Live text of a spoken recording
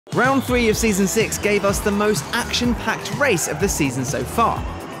Round 3 of Season 6 gave us the most action-packed race of the season so far,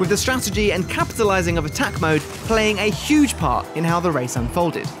 with the strategy and capitalizing of attack mode playing a huge part in how the race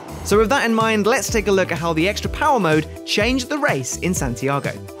unfolded. So with that in mind, let's take a look at how the extra power mode changed the race in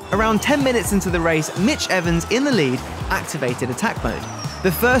Santiago. Around 10 minutes into the race, Mitch Evans in the lead activated attack mode,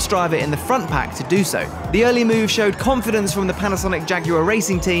 the first driver in the front pack to do so. The early move showed confidence from the Panasonic Jaguar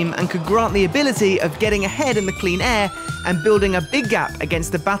racing team and could grant the ability of getting ahead in the clean air and building a big gap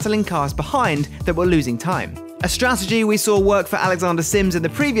against the battling cars behind that were losing time. A strategy we saw work for Alexander Sims in the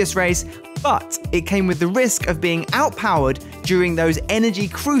previous race, but it came with the risk of being outpowered during those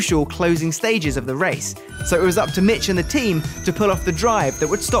energy-crucial closing stages of the race, so it was up to Mitch and the team to pull off the drive that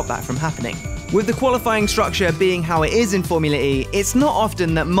would stop that from happening. With the qualifying structure being how it is in Formula E, it's not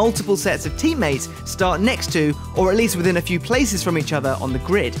often that multiple sets of teammates start next to, or at least within a few places from each other on the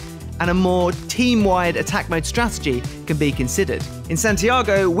grid, and a more team-wide attack mode strategy can be considered. In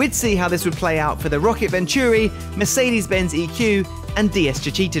Santiago, we'd see how this would play out for the Rocket Venturi, Mercedes-Benz EQ, and DS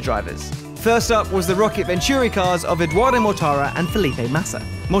Chachita drivers. First up was the Rocket Venturi cars of Eduardo Mortara and Felipe Massa.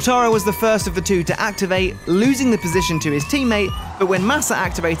 Mortara was the first of the two to activate, losing the position to his teammate, but when Massa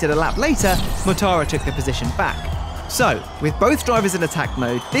activated a lap later, Mortara took the position back. So, with both drivers in attack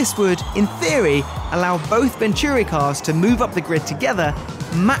mode, this would, in theory, allow both Venturi cars to move up the grid together,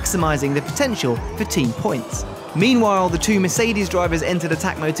 maximising the potential for team points. Meanwhile, the two Mercedes drivers entered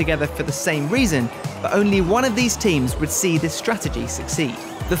attack mode together for the same reason, but only one of these teams would see this strategy succeed.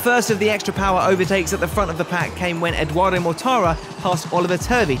 The first of the extra power overtakes at the front of the pack came when Eduardo Mortara passed Oliver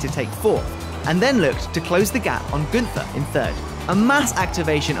Turvey to take fourth, and then looked to close the gap on Gunther in third. A mass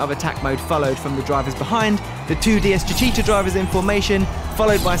activation of attack mode followed from the drivers behind, the two DS Chachita drivers in formation,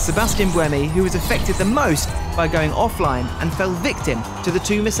 followed by Sebastian Buemi, who was affected the most by going offline and fell victim to the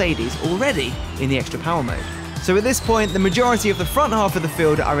two Mercedes already in the extra power mode. So at this point, the majority of the front half of the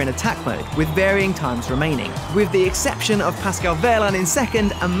field are in attack mode, with varying times remaining, with the exception of Pascal Wehrlein in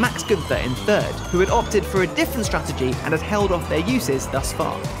second and Max Gunther in third, who had opted for a different strategy and had held off their uses thus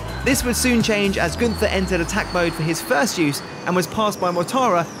far. This would soon change as Gunther entered attack mode for his first use and was passed by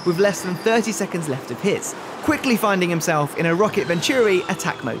Mortara with less than 30 seconds left of his, quickly finding himself in a Rocket Venturi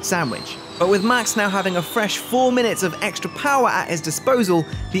attack mode sandwich. But with Max now having a fresh 4 minutes of extra power at his disposal,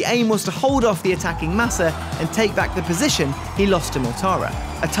 the aim was to hold off the attacking Massa and take back the position he lost to Mortara,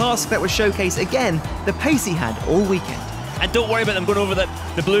 a task that would showcase again the pace he had all weekend. And don't worry about them going over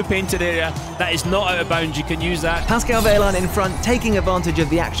the blue painted area. That is not out of bounds, you can use that. Pascal Wehrlein in front, taking advantage of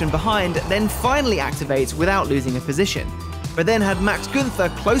the action behind, then finally activates without losing a position, but then had Max Gunther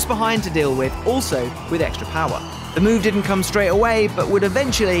close behind to deal with, also with extra power. The move didn't come straight away, but would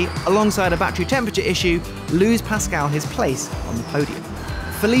eventually, alongside a battery temperature issue, lose Pascal his place on the podium.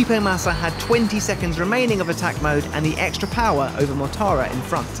 Felipe Massa had 20 seconds remaining of attack mode and the extra power over Mortara in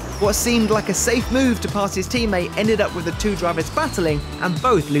front. What seemed like a safe move to pass his teammate ended up with the two drivers battling and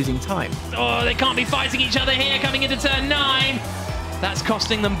both losing time. Oh, they can't be fighting each other here coming into turn 9. That's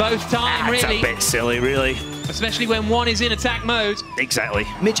costing them both time, really. That's a bit silly, really. Especially when one is in attack mode. Exactly.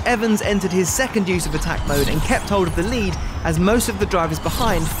 Mitch Evans entered his second use of attack mode and kept hold of the lead as most of the drivers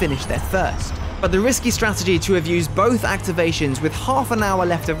behind finished their first. But the risky strategy to have used both activations with half an hour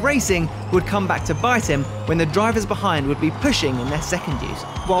left of racing would come back to bite him when the drivers behind would be pushing in their second use,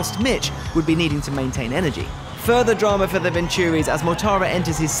 whilst Mitch would be needing to maintain energy. Further drama for the Venturis as Mortara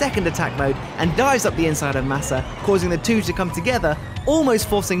enters his second attack mode and dives up the inside of Massa, causing the two to come together, almost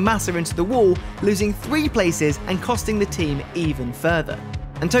forcing Massa into the wall, losing 3 places and costing the team even further.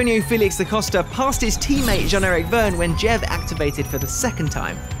 Antonio Felix da Costa passed his teammate Jean-Eric Vergne when Jev activated for the second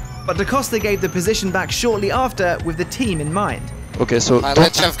time, but da Costa gave the position back shortly after with the team in mind. Okay, so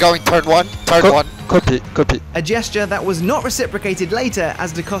let Jeff go in turn 1, turn 1. Copy. A gesture that was not reciprocated later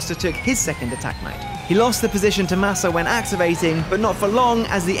as da Costa took his second attack mode. He lost the position to Massa when activating, but not for long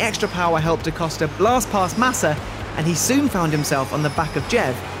as the extra power helped da Costa blast past Massa, and he soon found himself on the back of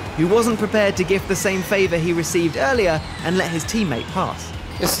Jev, who wasn't prepared to give the same favour he received earlier and let his teammate pass.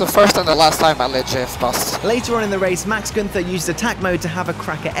 It's the first and the last time I let Jeff pass. Later on in the race, Max Gunther used attack mode to have a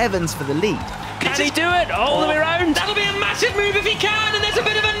crack at Evans for the lead. Can he do it all the way around? That'll be a massive move if he can, and there's a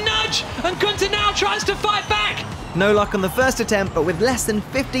bit of a nudge, and Gunther now tries to fight back. No luck on the first attempt, but with less than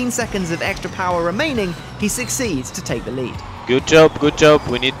 15 seconds of extra power remaining, he succeeds to take the lead. Good job, good job.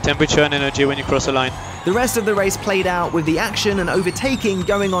 We need temperature and energy when you cross the line. The rest of the race played out with the action and overtaking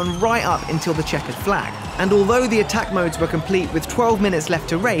going on right up until the checkered flag. And although the attack modes were complete with 12 minutes left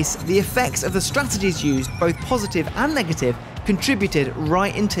to race, the effects of the strategies used, both positive and negative, contributed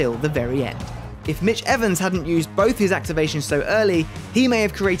right until the very end. If Mitch Evans hadn't used both his activations so early, he may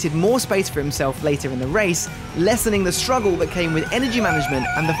have created more space for himself later in the race, lessening the struggle that came with energy management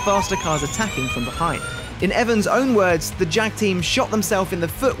and the faster cars attacking from behind. In Evans' own words, the Jag team shot themselves in the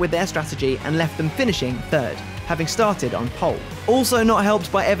foot with their strategy and left them finishing third, having started on pole. Also not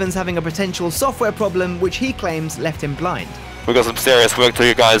helped by Evans having a potential software problem, which he claims left him blind. We got some serious work to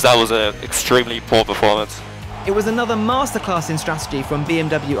do, guys. That was an extremely poor performance. It was another masterclass in strategy from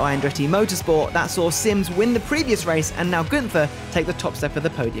BMW Andretti Motorsport that saw Sims win the previous race and now Gunther take the top step of the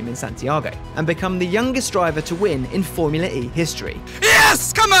podium in Santiago and become the youngest driver to win in Formula E history.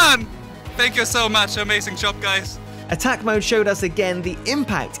 Yes! Come on! Thank you so much. Amazing job, guys. Attack mode showed us again the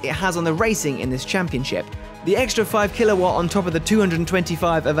impact it has on the racing in this championship. The extra 5 kilowatt on top of the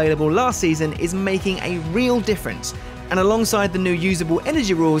 225 available last season is making a real difference. And alongside the new usable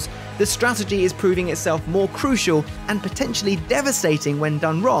energy rules, the strategy is proving itself more crucial and potentially devastating when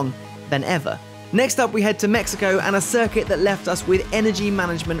done wrong than ever. Next up, we head to Mexico and a circuit that left us with energy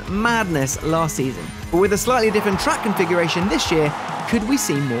management madness last season. But with a slightly different track configuration this year, could we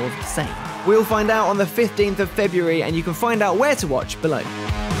see more of the same? We'll find out on the 15th of February, and you can find out where to watch below.